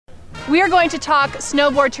We are going to talk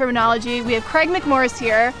snowboard terminology. We have Craig McMorris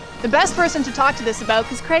here, the best person to talk to this about,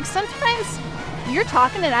 because Craig, sometimes you're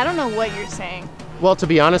talking and I don't know what you're saying. Well, to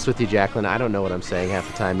be honest with you, Jacqueline, I don't know what I'm saying half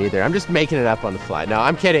the time either. I'm just making it up on the fly. No,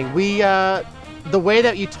 I'm kidding. The way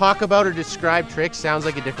that you talk about or describe tricks sounds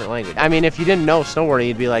like a different language. I mean, if you didn't know snowboarding,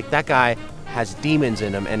 you'd be like, that guy has demons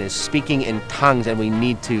in him and is speaking in tongues and we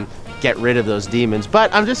need to get rid of those demons.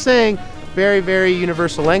 But I'm just saying, very, very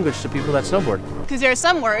universal language to people that snowboard. Because there are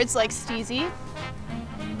some words like steezy.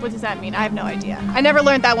 What does that mean? I have no idea. I never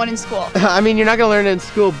learned that one in school. I mean, you're not gonna learn it in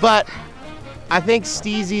school, but I think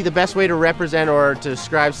steezy, the best way to represent or to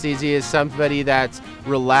describe steezy is somebody that's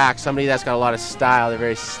relaxed, somebody that's got a lot of style. They're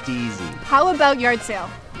very steezy. How about yard sail?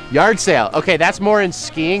 Yard sail. Okay, that's more in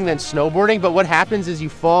skiing than snowboarding, but what happens is you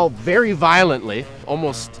fall very violently,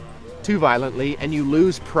 almost too violently, and you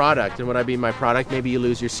lose product. And what I mean by product, maybe you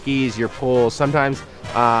lose your skis, your poles. Sometimes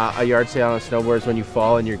a yard sail on a snowboard is when you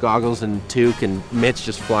fall and your goggles and toque and mitts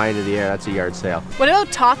just fly into the air. That's a yard sail. What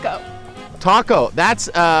about taco? Taco, that's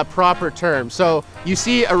a proper term. So you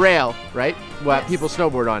see a rail, right? What Yes. people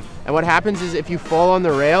snowboard on. And what happens is if you fall on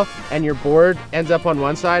the rail and your board ends up on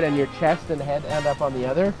one side and your chest and head end up on the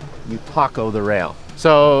other, you taco the rail.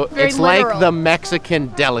 So Very it's literal. like the Mexican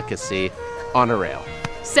delicacy on a rail.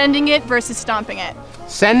 Sending it versus stomping it.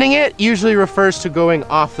 Sending it usually refers to going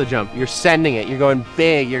off the jump. You're sending it, you're going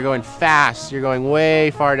big, you're going fast, you're going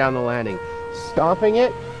way far down the landing. Stomping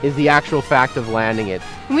it is the actual fact of landing it.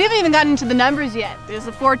 And we haven't even gotten into the numbers yet. There's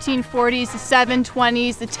the 1440s, the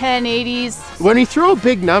 720s, the 1080s. When we throw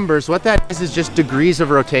big numbers, what that is just degrees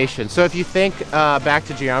of rotation. So if you think back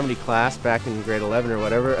to geometry class, back in grade 11 or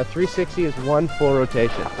whatever, a 360 is one full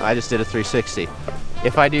rotation. I just did a 360.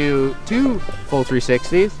 If I do two full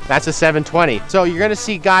 360s, that's a 720. So you're gonna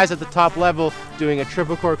see guys at the top level doing a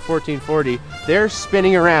triple cork 1440. They're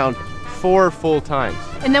spinning around 4 full times.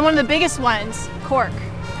 And then one of the biggest ones, cork.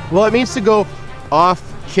 Well, it means to go off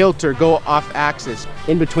kilter, go off axis.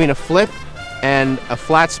 In between a flip and a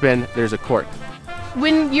flat spin, there's a cork.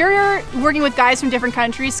 When you're working with guys from different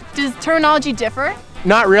countries, does terminology differ?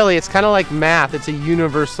 Not really, it's kind of like math, it's a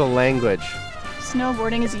universal language.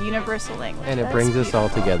 Snowboarding is a universal language. And it That's brings us all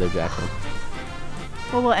beautiful. together, Jacqueline.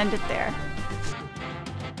 Well, we'll end it there.